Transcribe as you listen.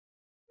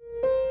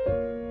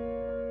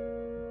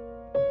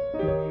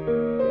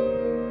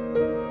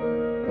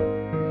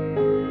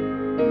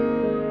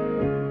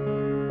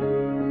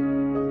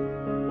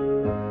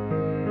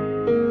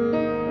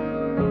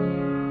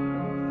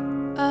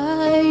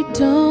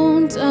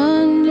can't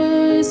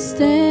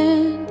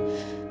understand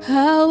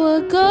how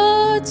a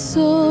God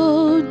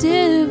so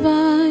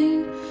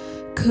divine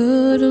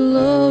could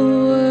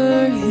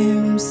lower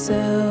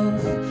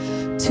himself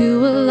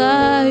to a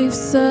life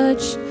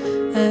such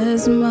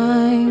as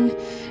mine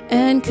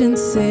and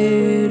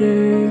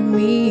consider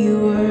me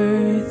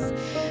worth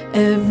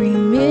every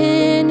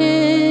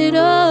minute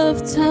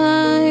of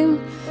time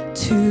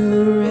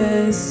to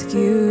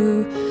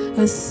rescue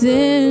a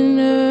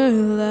sinner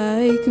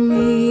like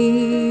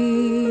me.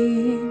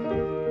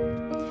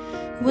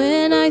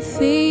 When I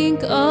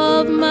think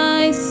of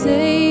my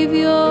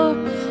Savior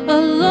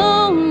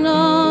alone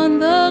on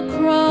the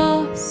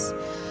cross,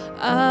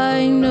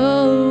 I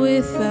know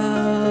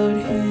without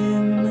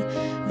him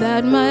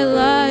that my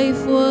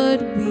life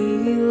would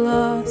be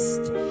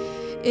lost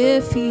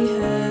if he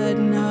had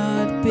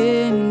not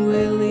been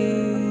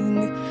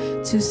willing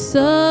to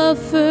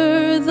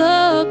suffer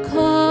the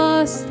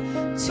cost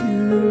to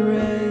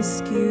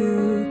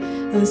rescue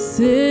a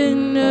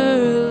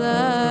sinner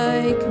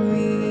like me.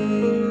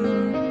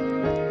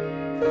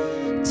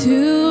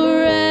 To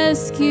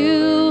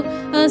rescue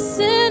a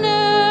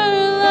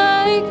sinner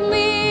like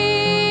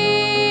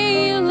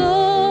me,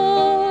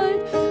 Lord,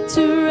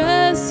 to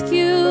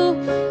rescue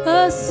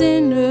a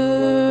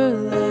sinner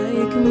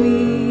like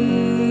me.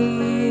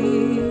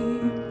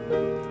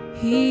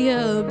 He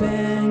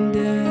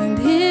abandoned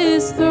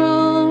his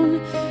throne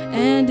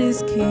and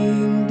his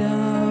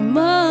kingdom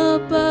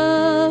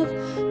above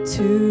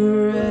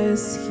to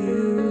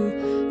rescue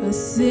a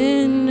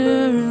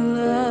sinner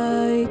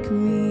like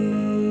me.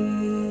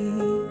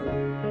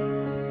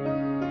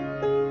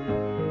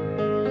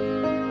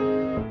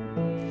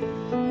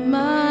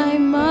 My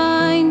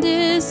mind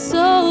is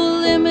so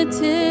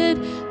limited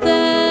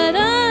that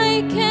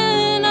I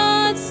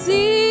cannot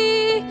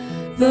see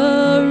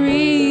the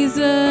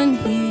reason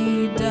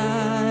he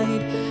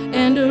died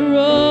and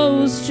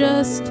arose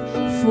just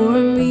for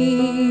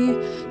me.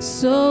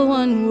 So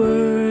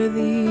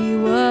unworthy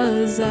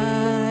was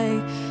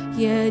I,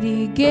 yet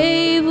he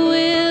gave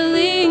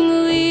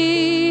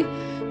willingly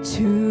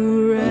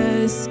to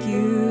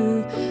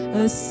rescue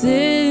a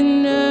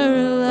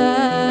sinner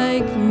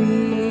like me.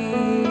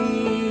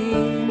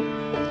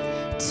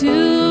 To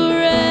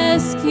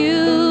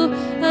rescue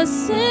a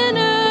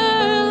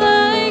sinner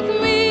like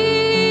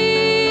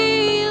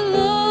me,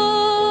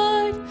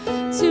 Lord,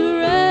 to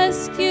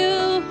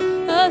rescue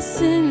a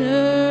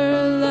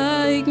sinner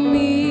like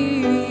me.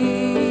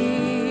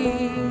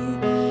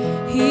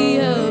 He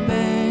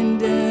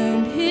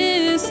abandoned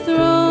his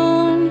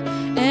throne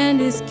and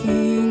his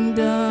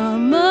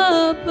kingdom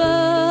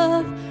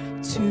above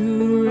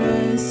to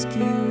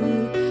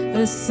rescue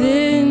a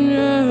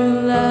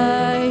sinner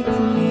like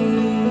me.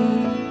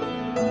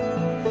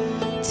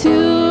 To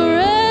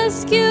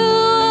rescue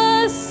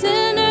a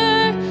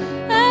sinner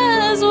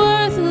as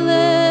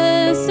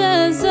worthless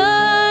as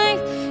I,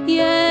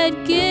 yet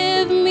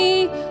give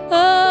me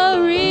a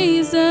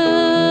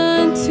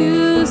reason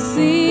to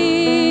sing.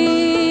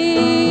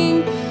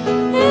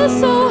 It's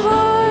so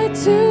hard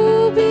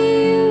to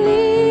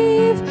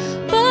believe,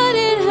 but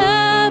it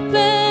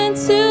happened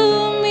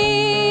to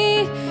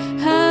me.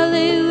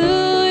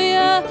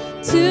 Hallelujah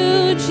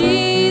to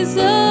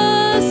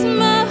Jesus,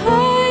 my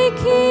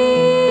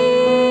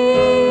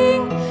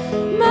King,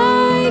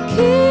 my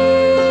King.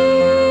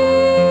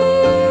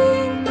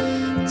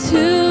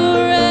 To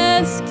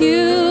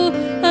rescue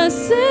a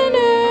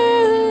sinner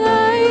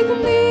like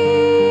me,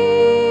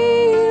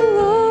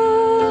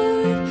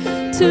 Lord,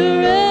 to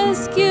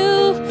rescue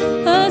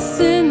a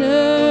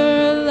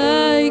sinner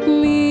like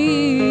me.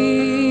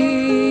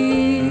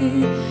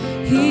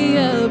 He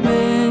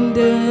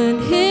abandoned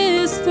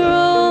his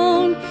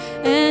throne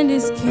and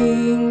his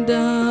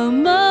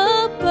kingdom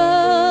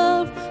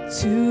above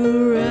to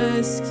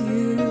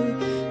rescue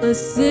a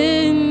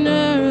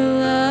sinner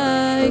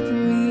like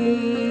me.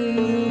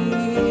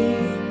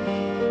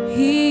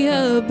 He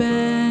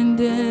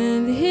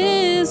abandoned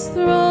his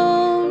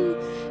throne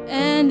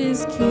and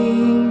his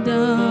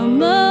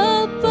kingdom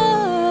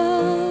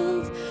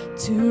above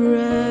to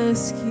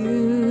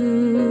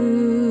rescue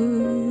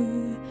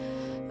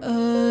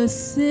a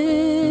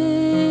sinner